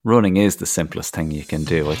running is the simplest thing you can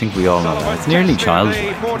do. I think we all know that. It's nearly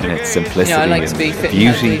childlike in its simplicity. I like to be fit and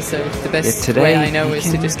healthy, so the best way I know is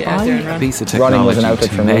to just get out there and run. A piece of technology running was an outlet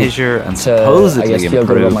for me measure and to, supposedly I guess, feel good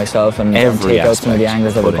about improve myself and every take out some of the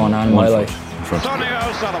angles that were going on in my life. Sonia,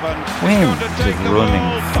 when did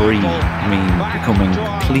running free mean becoming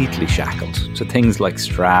completely shackled to things like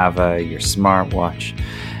Strava, your smartwatch,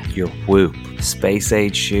 your Whoop,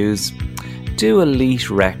 space-age shoes? Do elite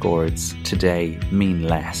records today mean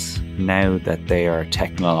less now that they are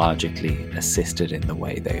technologically assisted in the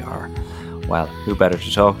way they are? Well, who better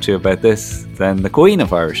to talk to about this than the Queen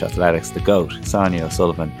of Irish Athletics, the GOAT, Sonia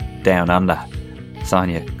O'Sullivan, down under.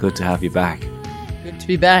 Sonia, good to have you back. Good to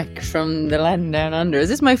be back from the land down under. Is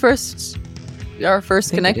this our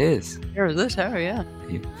first connect? It is. Here is it? Oh, yeah.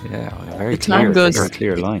 Yeah, very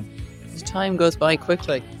clear line. The time goes by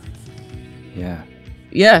quickly. Yeah.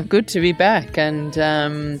 Yeah, good to be back. And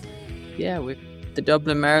with the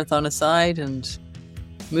Dublin Marathon aside and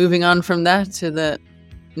moving on from that to the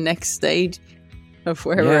next stage of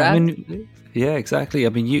where we're at. Yeah, exactly. I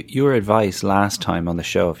mean, your advice last time on the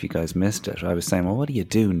show, if you guys missed it, I was saying, well, what do you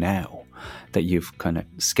do now that you've kind of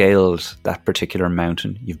scaled that particular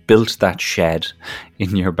mountain? You've built that shed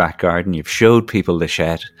in your back garden. You've showed people the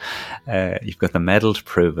shed. You've got the medal to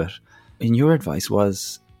prove it. And your advice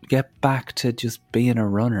was get back to just being a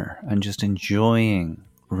runner and just enjoying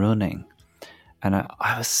running. And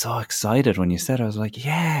I was so excited when you said it. I was like,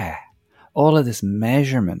 yeah, all of this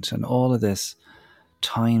measurement and all of this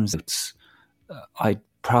times, I'd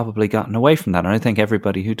probably gotten away from that. And I think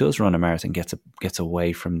everybody who does run a marathon gets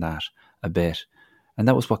away from that a bit. And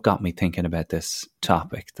that was what got me thinking about this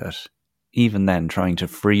topic, that even then trying to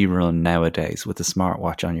free run nowadays with a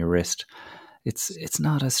smartwatch on your wrist, it's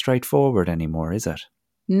not as straightforward anymore, is it?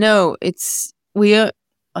 No,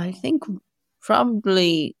 I think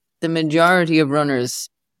probably the majority of runners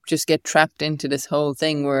just get trapped into this whole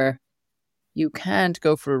thing where you can't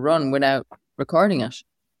go for a run without recording it.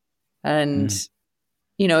 And,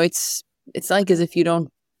 it's like as if you don't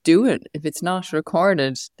do it. If it's not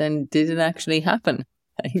recorded, then did it actually happen?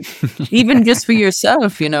 Even just for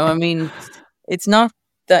yourself, I mean, it's not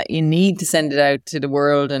that you need to send it out to the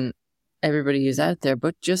world and everybody who's out there,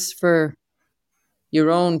 but just for your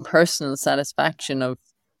own personal satisfaction of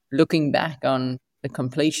looking back on the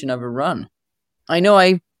completion of a run. I know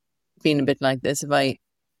I've been a bit like this.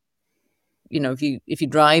 If you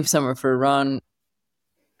drive somewhere for a run,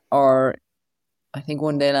 or I think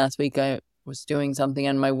one day last week I was doing something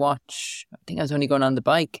and my watch, I think I was only going on the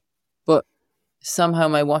bike, but somehow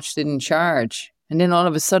my watch didn't charge. And then all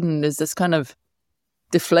of a sudden there's this kind of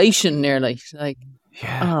deflation nearly. Like,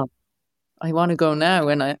 oh, I want to go now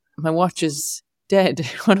and my watch is dead.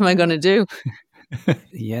 What am I going to do?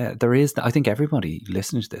 Yeah, there is. I think everybody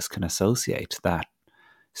listening to this can associate that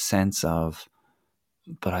sense of,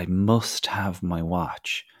 but I must have my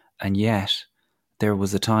watch. And yet there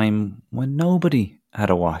was a time when nobody had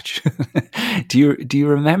a watch. Do you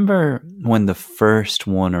remember when the first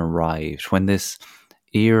one arrived, when this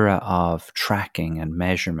era of tracking and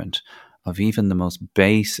measurement of even the most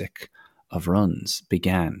basic of runs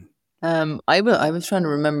began? I was trying to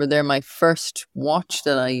remember my first watch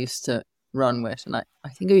that I used to run with, and I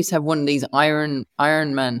think I used to have one of these Ironman.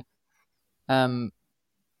 I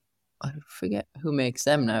forget who makes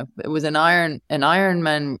them now, but it was an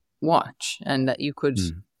Ironman watch, and that you could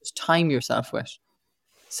just time yourself with.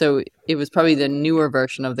 So it was probably the newer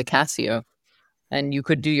version of the Casio, and you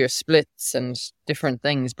could do your splits and different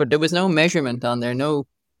things, but there was no measurement on there. So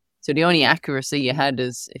the only accuracy you had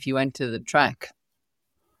is if you went to the track.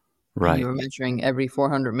 Right. You were measuring every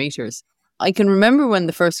 400 meters. I can remember when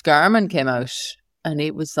the first Garmin came out, and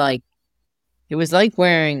it was like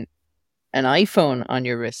wearing an iPhone on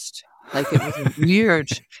your wrist. Like, it was a weird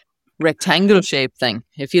rectangle shaped thing.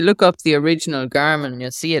 If you look up the original Garmin,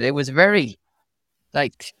 you'll see it. It was very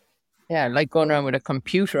like going around with a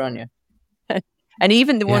computer on you. And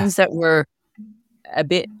even the ones that were a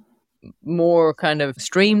bit more kind of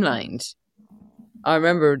streamlined, I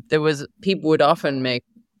remember people would often make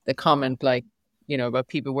the comment, like, about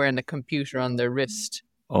people wearing the computer on their wrist.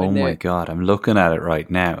 Oh my God, I'm looking at it right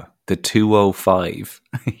now. The 205.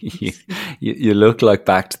 you look like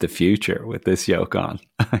Back to the Future with this yoke on.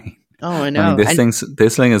 Oh, I know. I mean,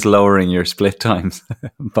 this thing is lowering your split times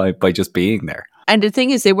by just being there. And the thing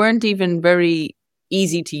is, they weren't even very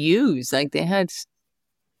easy to use. Like, I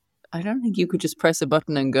don't think you could just press a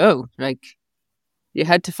button and go. Like, you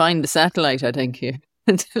had to find the satellite, I think, here.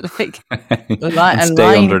 And stay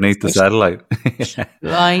underneath the satellite.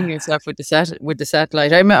 Line yourself with the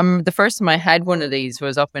satellite. I remember the first time I had one of these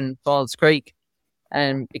was up in Falls Creek,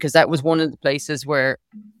 And because that was one of the places where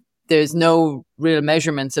there's no real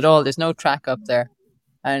measurements at all. There's no track up there.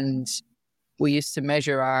 And we used to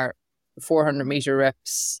measure our 400 meter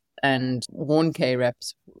reps and 1K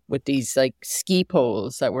reps with these like ski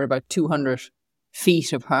poles that were about 200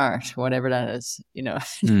 feet apart, whatever that is.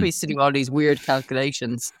 We used to do all these weird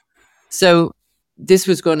calculations. So this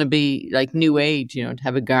was going to be like new age, to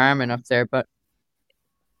have a Garmin up there. But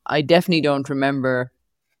I definitely don't remember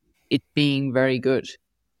it being very good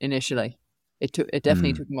initially. It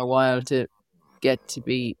definitely took them a while to get to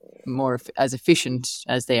be more as efficient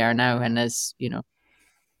as they are now, and as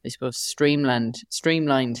I suppose streamlined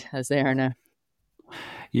as they are now.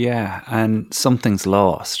 Yeah, and something's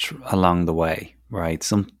lost along the way, right?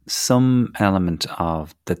 Some element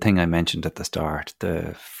of the thing I mentioned at the start,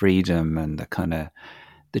 the freedom and the kind of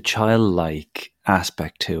the childlike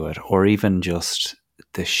aspect to it, or even just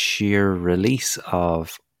the sheer release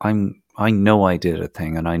of I know I did a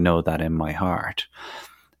thing and I know that in my heart.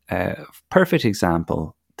 Perfect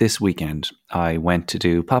example. This weekend, I went to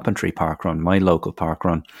do Poppentry Park Run, my local park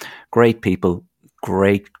run. Great people,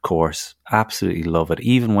 great course. Absolutely love it.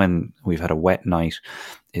 Even when we've had a wet night,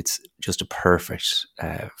 it's just a perfect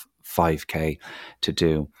 5K to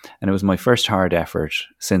do. And it was my first hard effort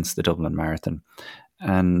since the Dublin Marathon.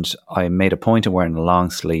 And I made a point of wearing a long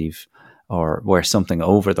sleeve or wear something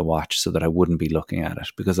over the watch so that I wouldn't be looking at it,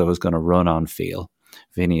 because I was going to run on feel.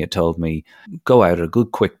 Vinny had told me, go out at a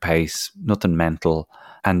good quick pace, nothing mental,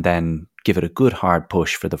 and then give it a good hard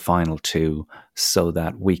push for the final 2 so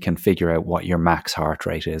that we can figure out what your max heart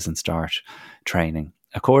rate is and start training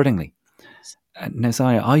accordingly. Now,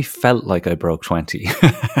 Sonia, I felt like I broke 20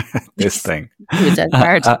 this thing. It was that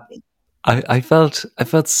hard. I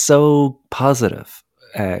felt so positive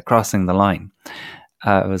crossing the line.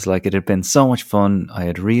 It was like it had been so much fun. I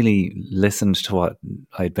had really listened to what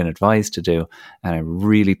I'd been advised to do, and I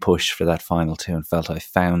really pushed for that final 2 and felt I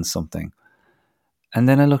found something. And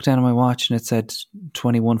then I looked down at my watch and it said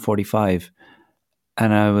 21:45,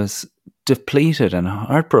 and I was depleted and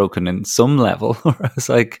heartbroken in some level. I was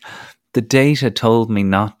like, the data told me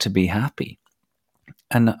not to be happy.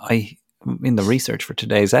 And in the research for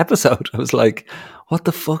today's episode, I was like, what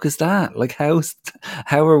the fuck is that? Like, how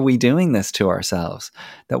are we doing this to ourselves?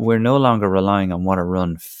 That we're no longer relying on what a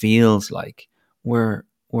run feels like. We're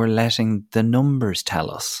letting the numbers tell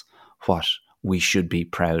us what we should be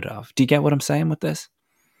proud of. Do you get what I'm saying with this?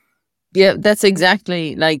 Yeah, that's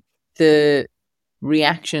exactly like the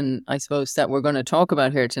reaction, I suppose, that we're going to talk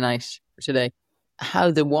about here today.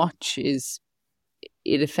 How the watch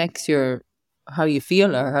it affects how you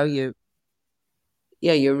feel, or how your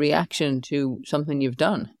reaction to something you've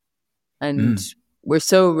done. And we're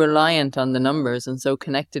so reliant on the numbers and so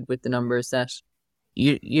connected with the numbers that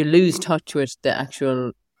you lose touch with the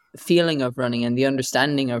actual feeling of running and the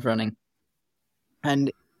understanding of running.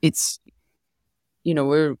 And it's,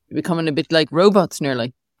 we're becoming a bit like robots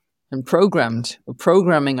nearly, and We're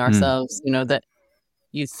programming ourselves, that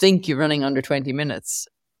you think you're running under 20 minutes,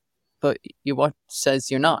 but your watch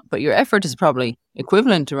says you're not. But your effort is probably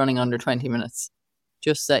equivalent to running under 20 minutes,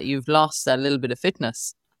 just that you've lost that little bit of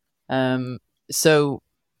fitness. So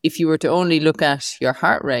if you were to only look at your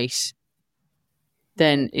heart rate,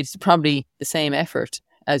 then it's probably the same effort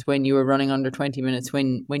as when you were running under 20 minutes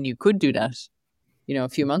when you could do that, a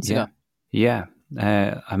few months ago. Yeah.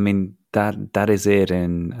 I mean, that is it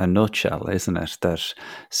in a nutshell, isn't it? That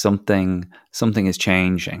something is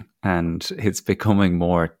changing and it's becoming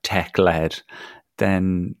more tech-led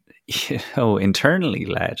than internally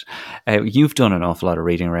led. You've done an awful lot of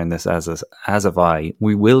reading around this, as have I.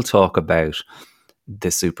 We will talk about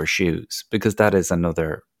the super shoes, because that is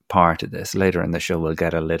another part of this. Later in the show, we'll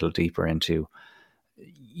get a little deeper into,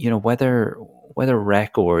 whether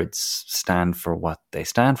records stand for what they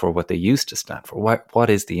stand for, what they used to stand for. What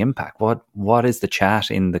is the impact? What is the chat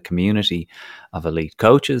in the community of elite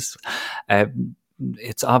coaches?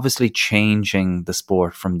 It's obviously changing the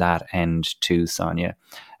sport from that end too, Sonia.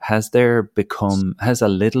 Has a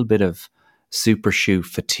little bit of super shoe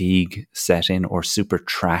fatigue set in, or super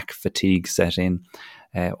track fatigue set in?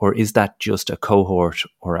 Or is that just a cohort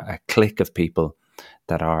or a clique of people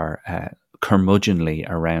that are curmudgeonly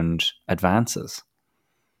around advances?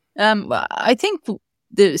 I think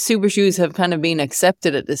the super shoes have kind of been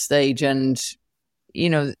accepted at this stage, and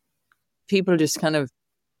people just kind of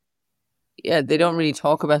they don't really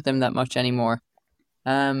talk about them that much anymore.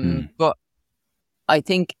 But I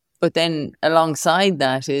think, but then alongside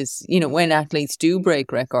that is, when athletes do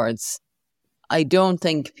break records, I don't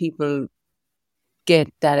think people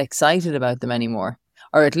get that excited about them anymore,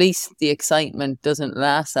 or at least the excitement doesn't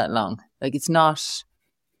last that long. Like, it's not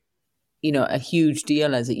a huge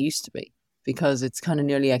deal as it used to be, because it's kind of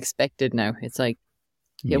nearly expected now. It's like,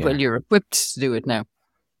 well, you're equipped to do it now.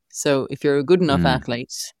 So if you're a good enough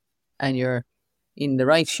athlete and you're in the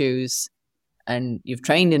right shoes and you've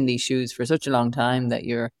trained in these shoes for such a long time that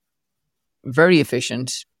you're very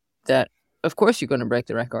efficient, that of course you're going to break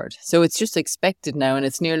the record. So it's just expected now, and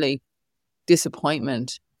it's nearly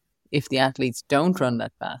disappointment if the athletes don't run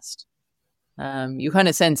that fast. You kind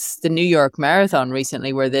of sense the New York Marathon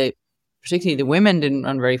recently, where particularly the women didn't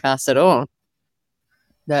run very fast at all,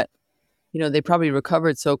 that they probably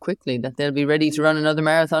recovered so quickly that they'll be ready to run another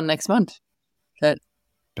marathon next month. That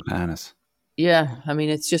bananas. Yeah, I mean,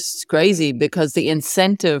 it's just crazy because the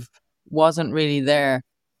incentive wasn't really there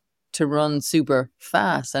to run super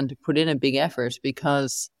fast and to put in a big effort,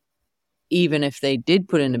 because even if they did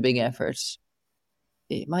put in a big effort,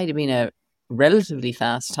 it might have been a relatively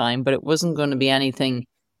fast time, but it wasn't going to be anything,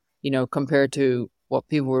 compared to what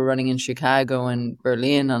people were running in Chicago and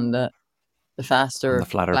Berlin on the faster, the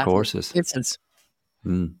flatter courses.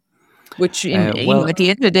 Which, at the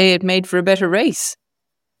end of the day, it made for a better race.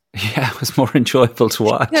 Yeah, it was more enjoyable to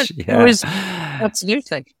watch. It was,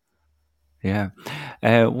 absolutely. Yeah.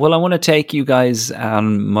 Well, I want to take you guys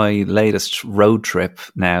on my latest road trip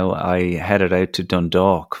now. I headed out to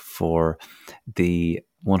Dundalk for the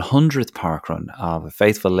 100th parkrun of a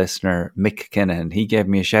faithful listener, Mick Kinahan. He gave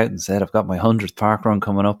me a shout and said, I've got my 100th parkrun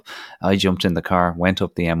coming up. I jumped in the car, went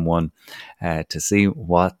up the M1 to see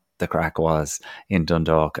what the crack was in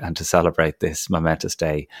Dundalk and to celebrate this momentous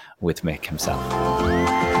day with Mick himself.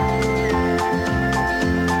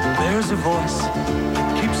 There's a voice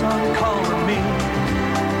that keeps on calling me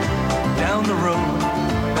down the road.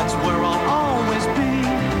 That's where I'll always be.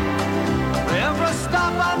 Every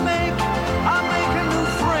stop I make a new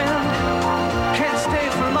friend. Can't stay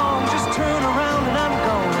for long, just turn around and I'm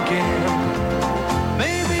gone again.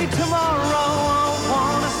 Maybe tomorrow I'll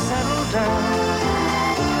wanna settle down.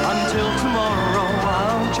 Until tomorrow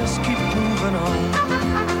I'll just keep moving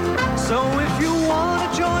on. So if you wanna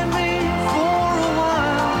join me for a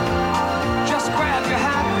while, just grab your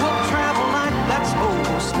hat, we'll travel like that's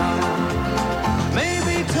old style.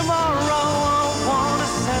 Maybe tomorrow I'll wanna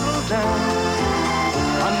settle down.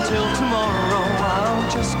 Until tomorrow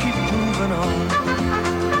I'll just keep moving on.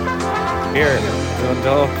 Here,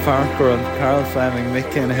 Dundalk parkrun, Carl Fleming, Mick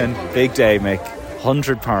Kinahan. Big day, Mick.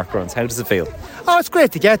 100 parkruns. How does it feel? Oh, it's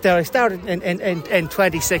great to get there. I started in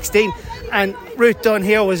 2016, and Ruth Dunn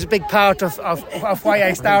here was a big part of why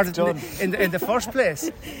I started in the first place.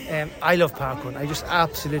 I love parkrun. I just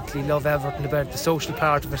absolutely love everything about the social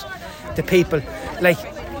part of it, the people. Like,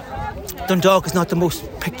 Dundalk is not the most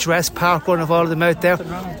picturesque parkrun of all of them out there,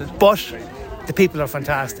 but the people are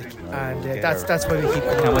fantastic, and that's why we keep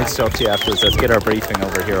going. Can't wait to talk to you afterwards. Let's get our briefing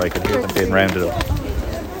over here. I can hear them being rounded up.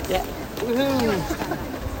 Yeah. Woohoo!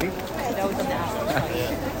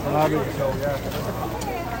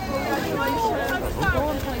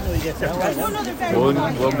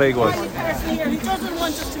 One big one. He doesn't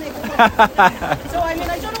want us to make a So, I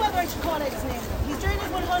don't know whether I should call out his name. He's doing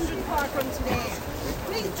his 100th parkrun today.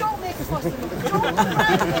 Please don't make a fuss of him. Don't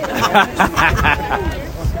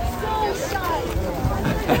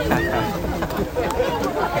put him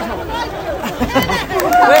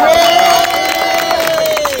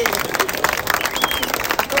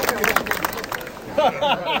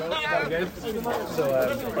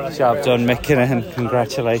Job done, Mick Kinahan.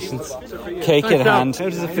 Congratulations. Cake in hand. How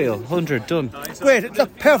does it feel? 100 done. Great.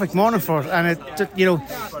 Look, perfect morning for it, and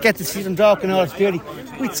get to see them talk and all its beauty.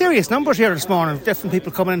 We had serious numbers here this morning. Different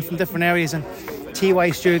people coming in from different areas, and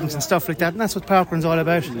TY students and stuff like that, and that's what parkrun's all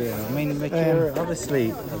about. Yeah, I mean, Mick, you're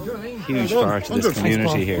obviously a huge part of this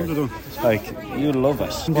community here. Like, you love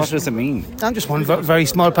it. What does it mean? I'm just one very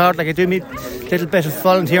small part. Like, I do meet a little bit of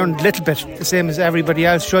volunteering, a little bit, the same as everybody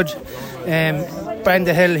else should.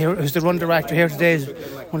 Brenda Hill, who's the run director here today, is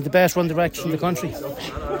one of the best run directors in the country.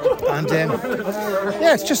 And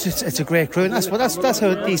it's a great crew, and that's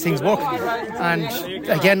how these things work. And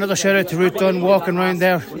again, another shout out to Ruth Dunn walking around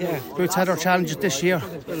there. Yeah. Ruth's had her challenges this year,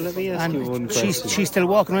 and she's still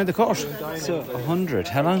walking around the course. So 100.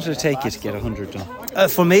 How long did it take you to get 100 done?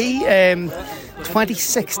 For me,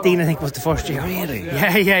 2016 I think was the first year. Really?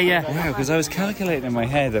 Yeah. Wow, because I was calculating in my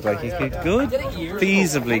head that you could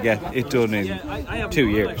feasibly get it done in 2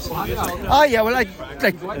 years. Oh yeah, well,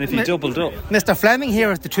 and if you doubled up, Mr. Fleming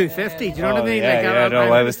here at the 250. Do you know what I mean?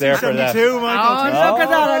 I was there for that. Oh, look at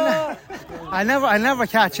that! I never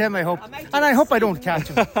catch him, I hope. And I hope I don't catch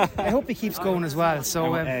him. I hope he keeps going as well.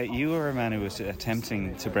 So you were a man who was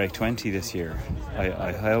attempting to break 20 this year.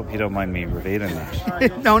 I hope you don't mind me revealing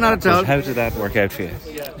that. No, not at all. How did that work out for you?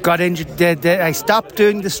 Got injured. I stopped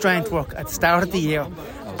doing the strength work at the start of the year.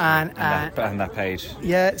 And that paid.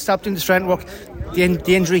 Yeah, stopped doing the strength work. The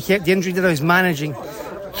injury that I was managing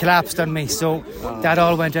collapsed on me, so that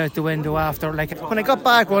all went out the window after. Like, when I got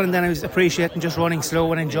back running, then I was appreciating just running slow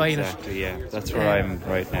and enjoying it. Yeah, that's where I'm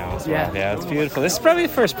right now as well. Yeah, it's beautiful. This is probably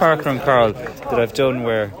the first parkrun, Carl, that I've done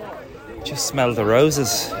where I just smelled the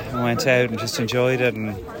roses and went out and just enjoyed it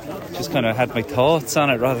and just kind of had my thoughts on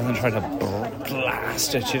it rather than trying to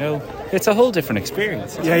blast it, you know. It's a whole different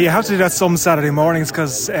experience. Yeah, you have to do that some Saturday mornings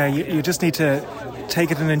because you just need to take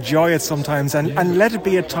it and enjoy it sometimes and let it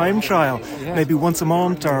be a time trial, maybe once a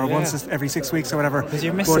month or once every 6 weeks or whatever. Because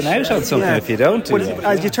you're missing out on something if you don't do it.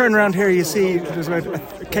 As you turn around here, you see there's about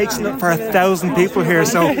cakes for 1,000 people here.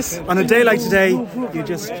 So on a day like today, you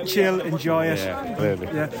just chill, enjoy it.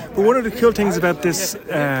 Yeah. But one of the cool things about this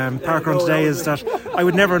parkrun today is that I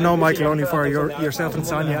would never know Michael only for yourself and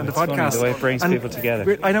Sonia and the podcast. Funny, the way it brings people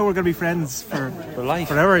together. I know we're going to be friends for life,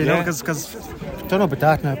 forever, you know, because don't know about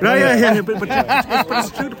that now. But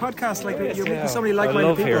it's through the podcast, like you're meeting somebody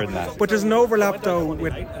like-minded people. Hearing that. But there's an overlap though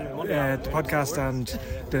with the podcast and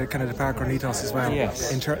the kind of the parkrun ethos as well.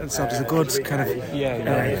 Yes. So there's a good kind of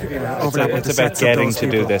overlap. It's about getting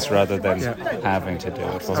to do this rather than having to do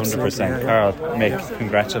it. 100%. Carl, Mick,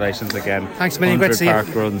 congratulations again. Thanks, man. Great to see you.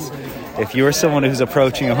 Parkruns. If you're someone who's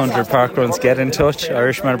approaching 100 parkruns, get in touch.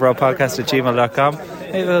 irishmanabroadpodcast@gmail.com.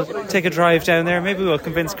 Maybe we'll take a drive down there. Maybe we'll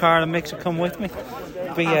convince Carl and Mick to come with me.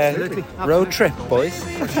 It'll be a road trip, boys.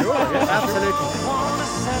 For sure, absolutely.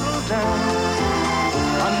 Settle down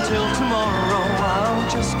until tomorrow.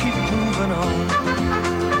 I'll just keep moving on.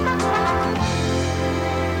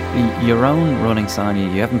 Your own running,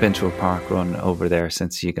 Sonia, you haven't been to a park run over there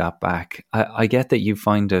since you got back. I get that you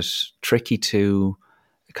find it tricky to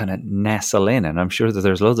kind of nestle in, and I'm sure that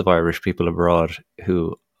there's loads of Irish people abroad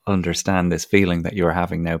who understand this feeling that you're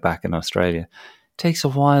having now back in Australia. It takes a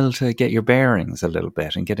while to get your bearings a little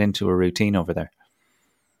bit and get into a routine over there.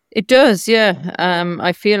 It does, yeah.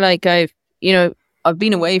 I feel like I've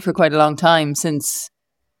been away for quite a long time since,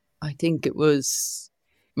 I think it was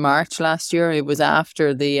March last year. It was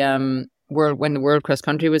after the when the World Cross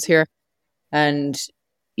Country was here. And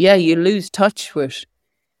yeah, you lose touch with,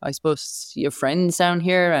 I suppose, your friends down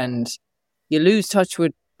here, and you lose touch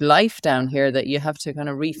with life down here, that you have to kind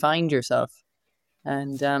of re-find yourself.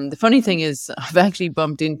 And the funny thing is, I've actually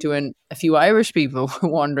bumped into a few Irish people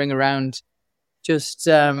wandering around just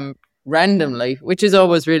randomly, which is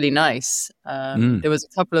always really nice. There was a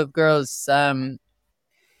couple of girls,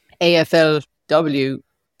 AFLW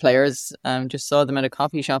players, just saw them at a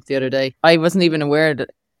coffee shop the other day. I wasn't even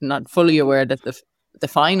not fully aware that the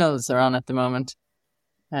finals are on at the moment.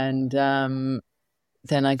 And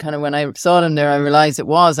then I kind of, when I saw them there, I realised it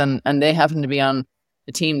was, and they happened to be on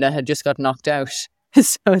a team that had just got knocked out.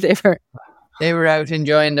 So they were out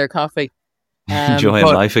enjoying their coffee. Enjoying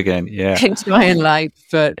life again, yeah. Enjoying life,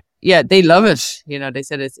 but yeah, they love it. You know, they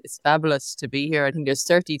said it's fabulous to be here. I think there's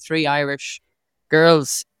 33 Irish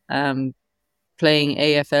girls playing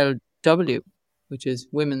AFLW, which is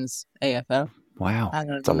women's AFL. Wow,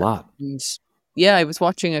 that's a lot. And yeah, I was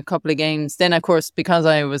watching a couple of games. Then, of course, because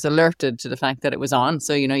I was alerted to the fact that it was on,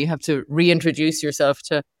 so, you know, you have to reintroduce yourself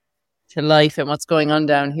to life and what's going on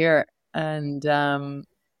down here. And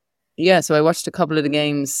yeah, so I watched a couple of the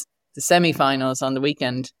games, the semi-finals on the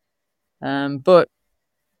weekend. But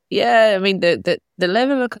yeah, I mean, the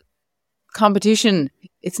level of competition,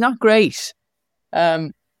 it's not great.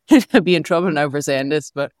 I'd be in trouble now for saying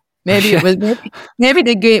this, but maybe it was maybe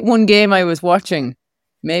the one game I was watching,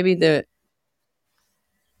 maybe the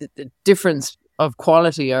difference of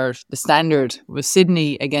quality or the standard was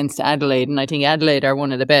Sydney against Adelaide, and I think Adelaide are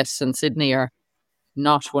one of the best and Sydney are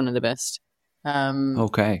not one of the best.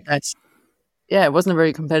 Okay. It wasn't a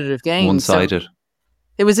very competitive game. One-sided. So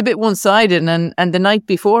it was a bit one-sided, and the night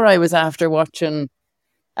before I was I was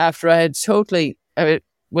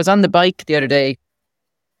on the bike the other day.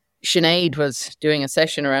 Sinead was doing a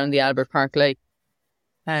session around the Albert Park Lake,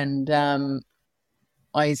 and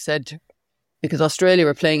I said, because Australia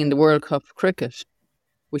were playing in the World Cup cricket,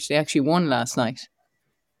 which they actually won last night,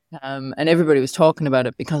 and everybody was talking about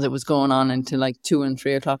it because it was going on until like 2 and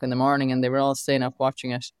 3 o'clock in the morning, and they were all staying up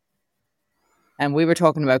watching it. And we were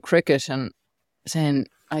talking about cricket, and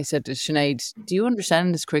I said to Sinead, "Do you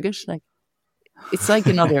understand this cricket? Like, it's like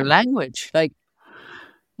another language. Like,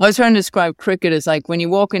 I was trying to describe cricket as like when you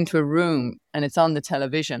walk into a room and it's on the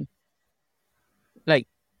television. Like,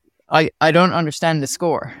 I don't understand the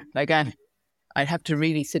score. Like I'd have to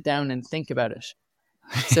really sit down and think about it.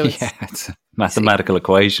 So it's a mathematical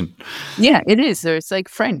equation. Yeah, it is. So it's like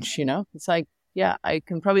French, It's like, yeah, I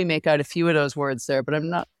can probably make out a few of those words there, but I'm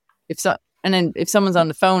not. And then if someone's on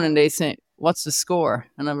the phone and they say, "What's the score?"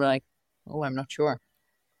 and I'm like, "Oh, I'm not sure."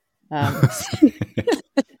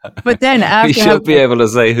 But then after you should be able to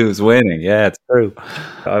say who's winning. Yeah, it's true.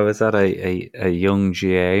 I was at a young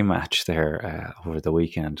GAA match there over the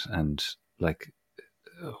weekend, and like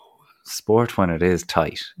sport, when it is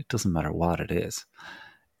tight, it doesn't matter what it is,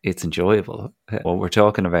 it's enjoyable. What we're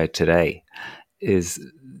talking about today is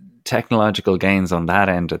technological gains on that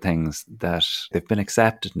end of things, that they've been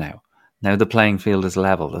accepted now. Now the playing field is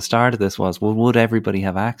level. The start of this was, well, would everybody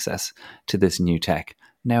have access to this new tech?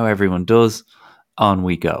 Now everyone does. On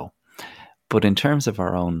we go. But in terms of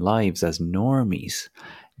our own lives as normies,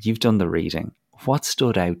 you've done the reading. What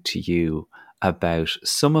stood out to you about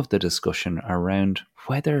some of the discussion around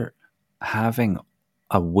whether having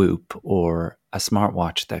a Whoop or a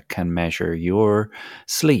smartwatch that can measure your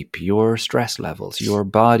sleep, your stress levels, your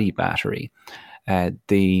body battery,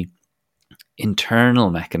 the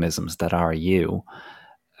internal mechanisms that are you,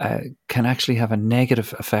 can actually have a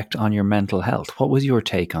negative effect on your mental health? What was your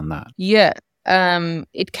take on that? Yeah,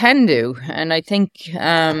 it can do. And I think,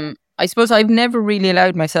 I suppose I've never really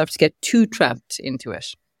allowed myself to get too trapped into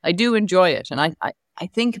it. I do enjoy it. And I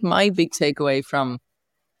think my big takeaway from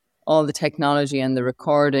all the technology and the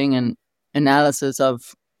recording and analysis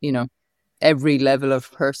of, every level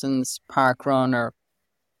of person's park run or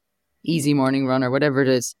easy morning run or whatever it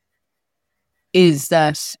is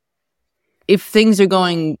that if things are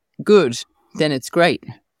going good, then it's great.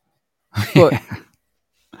 But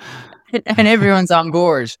and everyone's on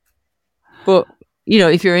board. But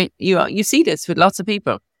if you're you see this with lots of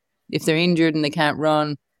people. If they're injured and they can't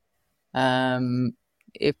run,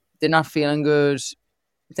 if they're not feeling good,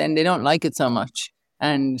 then they don't like it so much,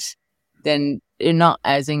 and then they're not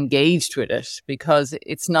as engaged with it because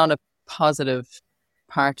it's not a positive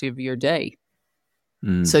part of your day.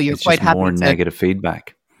 So you're it's quite just happy more negative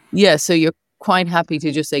feedback. Yeah, so you're quite happy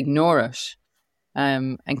to just ignore it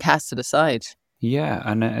and cast it aside. Yeah,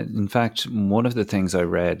 and in fact, one of the things I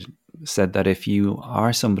read said that if you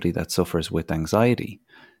are somebody that suffers with anxiety,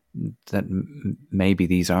 that maybe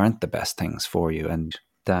these aren't the best things for you, and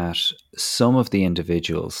that some of the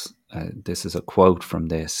individuals, this is a quote from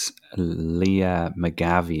this, Leah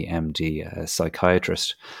McGavie, MD, a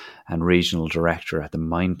psychiatrist and regional director at the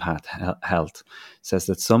MindPath Health, says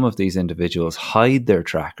that some of these individuals hide their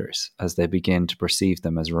trackers as they begin to perceive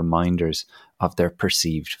them as reminders of their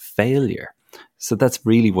perceived failure. So that's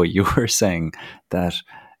really what you were saying, that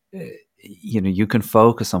you can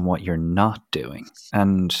focus on what you're not doing.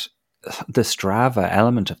 And the Strava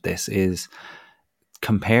element of this is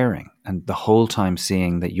comparing and the whole time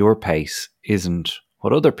seeing that your pace isn't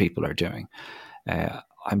what other people are doing.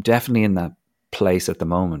 I'm definitely in that place at the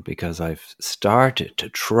moment because I've started to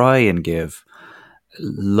try and give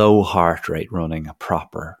low heart rate running a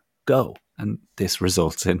proper go. And this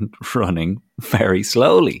results in running very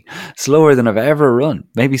slowly, slower than I've ever run,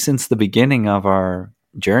 maybe since the beginning of our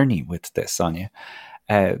journey with this, Sonia.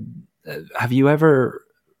 Have you ever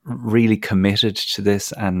really committed to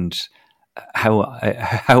this, and how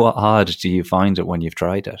odd do you find it when you've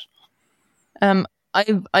tried it?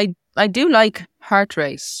 I do like heart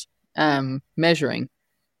rate measuring,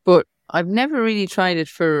 but I've never really tried it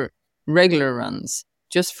for regular runs,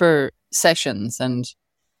 just for sessions and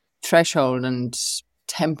threshold and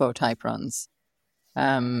tempo type runs.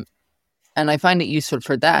 And I find it useful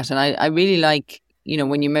for that. And I really like,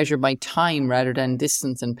 when you measure by time rather than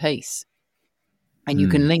distance and pace. And you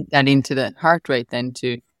can link that into the heart rate then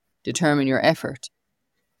to determine your effort.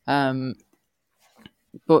 But,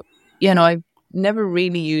 I've never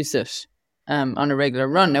really used it on a regular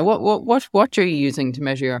run. Now, what are you using to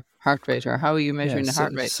measure your heart rate, or how are you measuring the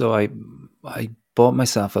heart rate? So I bought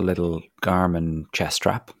myself a little Garmin chest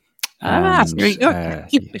strap. There you go.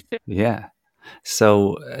 Yeah.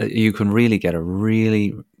 So you can really get a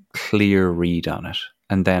really clear read on it.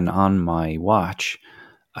 And then on my watch,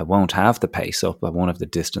 I won't have the pace up, I won't have the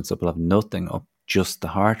distance up, I'll have nothing up, just the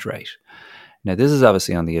heart rate. Now, this is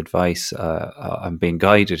obviously on the advice, I'm being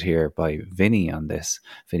guided here by Vinny on this,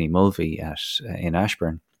 Vinny Mulvey in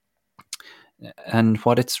Ashburn. And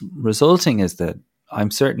what it's resulting is that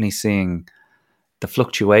I'm certainly seeing the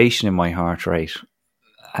fluctuation in my heart rate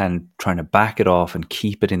and trying to back it off and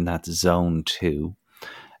keep it in that zone 2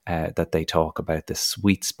 that they talk about, this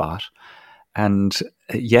sweet spot. And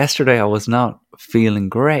yesterday I was not feeling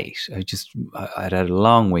great. I'd had a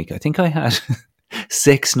long week. I think I had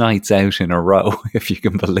 6 nights out in a row, if you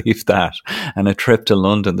can believe that, and a trip to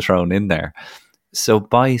London thrown in there. So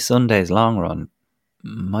by Sunday's long run,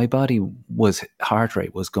 my heart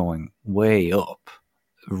rate was going way up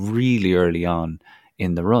really early on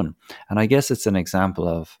in the run. And I guess it's an example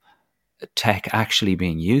of tech actually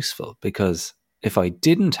being useful, because if I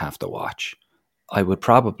didn't have to watch, I would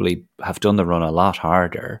probably have done the run a lot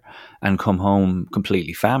harder and come home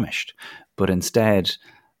completely famished. But instead,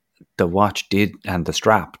 the watch did, and the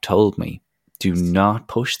strap told me, do not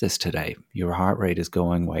push this today. Your heart rate is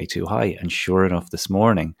going way too high. And sure enough, this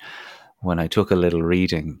morning, when I took a little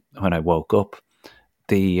reading, when I woke up,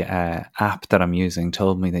 the app that I'm using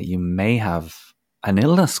told me that you may have an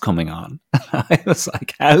illness coming on. I was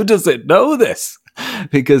like, how does it know this?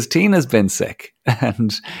 Because Tina's been sick,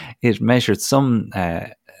 and it measured some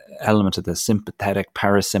element of the sympathetic,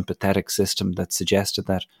 parasympathetic system that suggested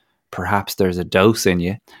that perhaps there's a dose in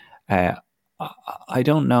you. I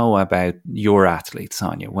don't know about your athletes,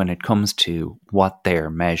 Sonia, when it comes to what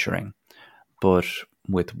they're measuring, but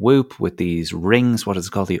with Whoop, with these rings, what is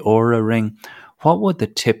it called, the Aura ring, what would the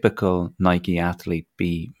typical Nike athlete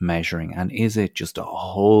be measuring? And is it just a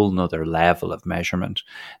whole nother level of measurement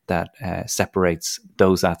that separates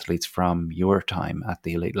those athletes from your time at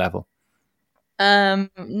the elite level?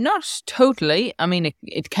 Not totally. I mean,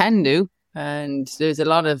 it can do, and there's a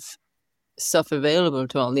lot of stuff available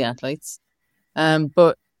to all the athletes.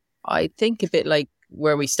 But I think a bit like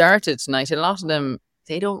where we started tonight, a lot of them,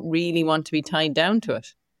 they don't really want to be tied down to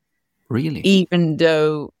it. Really? Even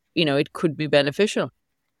though, it could be beneficial.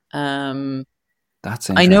 That's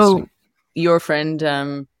interesting. I know your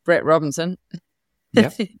friend, Brett Robinson.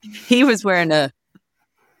 Yep. He was wearing a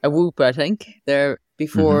Whoop, I think, there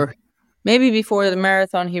before, maybe before the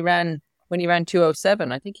marathon when he ran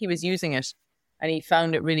 2:07. I think he was using it, and he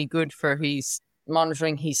found it really good for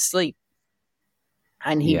monitoring his sleep.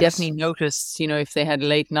 And he definitely noticed, if they had a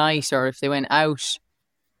late night or if they went out,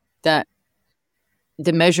 that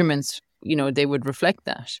the measurements, they would reflect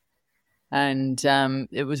that. And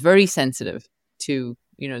it was very sensitive to,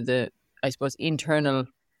 the, I suppose, internal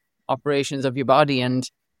operations of your body, and,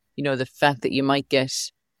 the fact that you might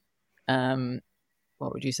get,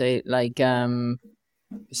 what would you say, like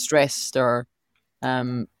stressed or,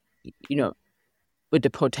 with the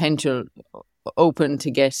potential open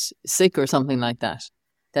to get sick or something like that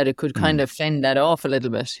it could kind of fend that off a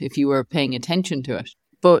little bit if you were paying attention to it.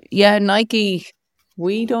 But yeah, Nike,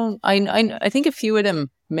 we don't, I think a few of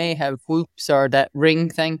them may have Whoops or that ring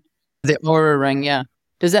thing, the Aura ring. Yeah.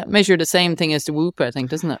 Does that measure the same thing as the Whoop, I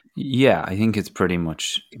think, doesn't it? Yeah, I think it's pretty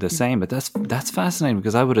much the same, but that's fascinating,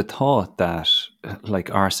 because I would have thought that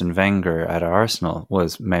like Arsene Wenger at Arsenal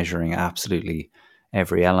was measuring absolutely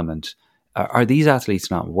every element. Are these athletes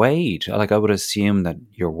not weighed? Like, I would assume that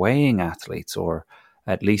you're weighing athletes, or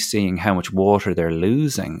at least seeing how much water they're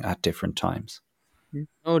losing at different times.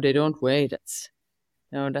 No, they don't weigh. That's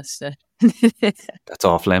that's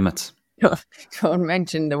off limits. Don't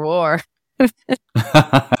mention the war.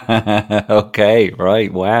 Okay,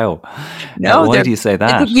 right. Wow. No, why do you say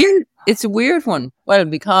that? It's a weird one. Well,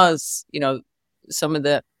 because, some of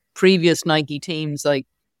the previous Nike teams, like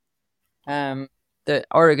the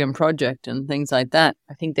Oregon Project and things like that,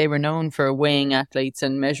 I think they were known for weighing athletes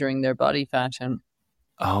and measuring their body fat. And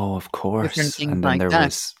of course. And then like there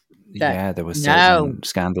was certain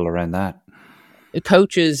scandal around that.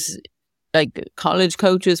 Coaches, like college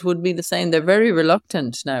coaches, would be the same. They're very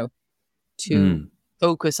reluctant now to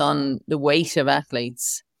focus on the weight of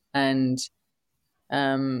athletes. And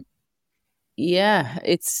it's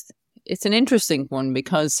an interesting one,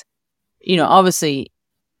 because, obviously,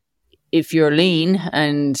 if you're lean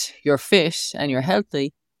and you're fit and you're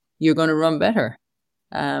healthy, you're going to run better.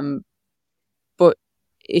 But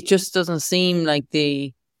it just doesn't seem like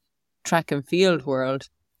the track and field world,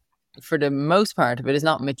 for the most part of it, is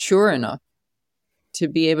not mature enough to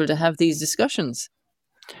be able to have these discussions.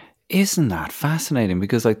 Isn't that fascinating?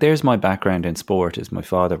 Because there's my background in sport, is my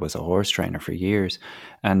father was a horse trainer for years,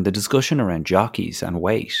 and the discussion around jockeys and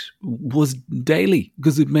weight was daily,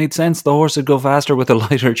 because it made sense. The horse would go faster with a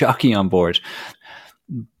lighter jockey on board.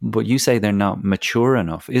 But you say they're not mature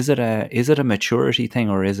enough. Is it a maturity thing,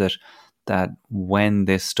 or is it that when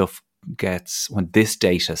this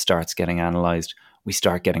data starts getting analysed, we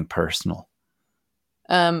start getting personal?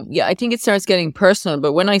 I think it starts getting personal.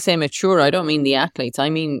 But when I say mature, I don't mean the athletes. I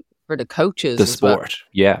mean for the coaches. The sport,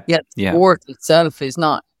 well. Yeah, the sport itself is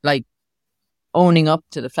not owning up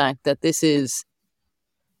to the fact that this is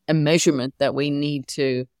a measurement that we need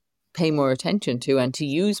to pay more attention to and to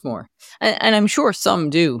use more. And I'm sure some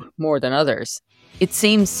do more than others. It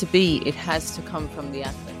seems to be it has to come from the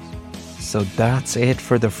athlete. So that's it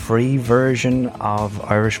for the free version of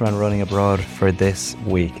Irishman Running Abroad for this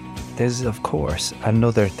week. There's, of course,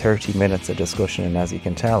 another 30 minutes of discussion, and as you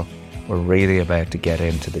can tell, we're really about to get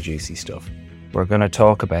into the juicy stuff. We're going to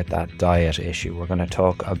talk about that diet issue. We're going to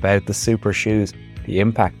talk about the super shoes, the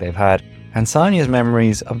impact they've had, and Sonia's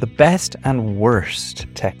memories of the best and worst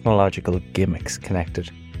technological gimmicks connected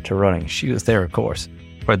to running. She was there, of course,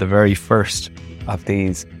 for the very first of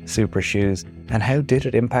these super shoes. And how did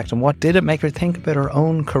it impact, and what did it make her think about her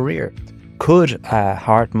own career? Could a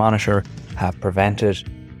heart monitor have prevented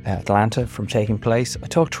Atlanta from taking place? I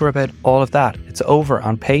talked to her about all of that. It's over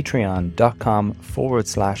on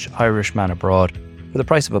patreon.com/Irishman Abroad. For the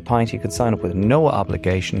price of a pint, you can sign up with no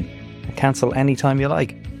obligation and cancel anytime you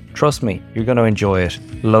like. Trust me, you're going to enjoy it.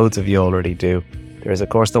 Loads of you already do. There is, of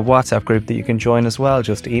course, the WhatsApp group that you can join as well.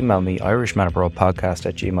 Just email me,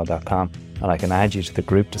 irishmanabroadpodcast@gmail.com, and I can add you to the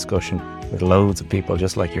group discussion with loads of people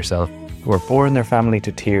just like yourself who are boring their family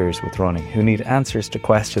to tears with running, who need answers to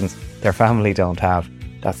questions their family don't have.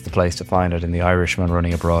 That's the place to find it, in the Irishman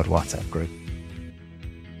Running Abroad WhatsApp group.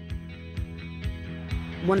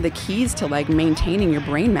 One of the keys to maintaining your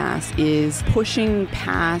brain mass is pushing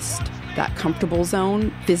past that comfortable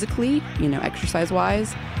zone physically, exercise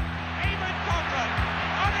wise.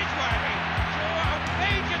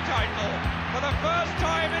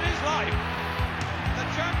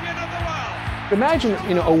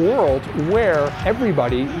 Imagine a world where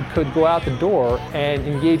everybody could go out the door and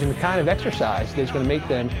engage in the kind of exercise that's going to make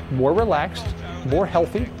them more relaxed, more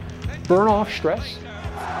healthy, burn off stress,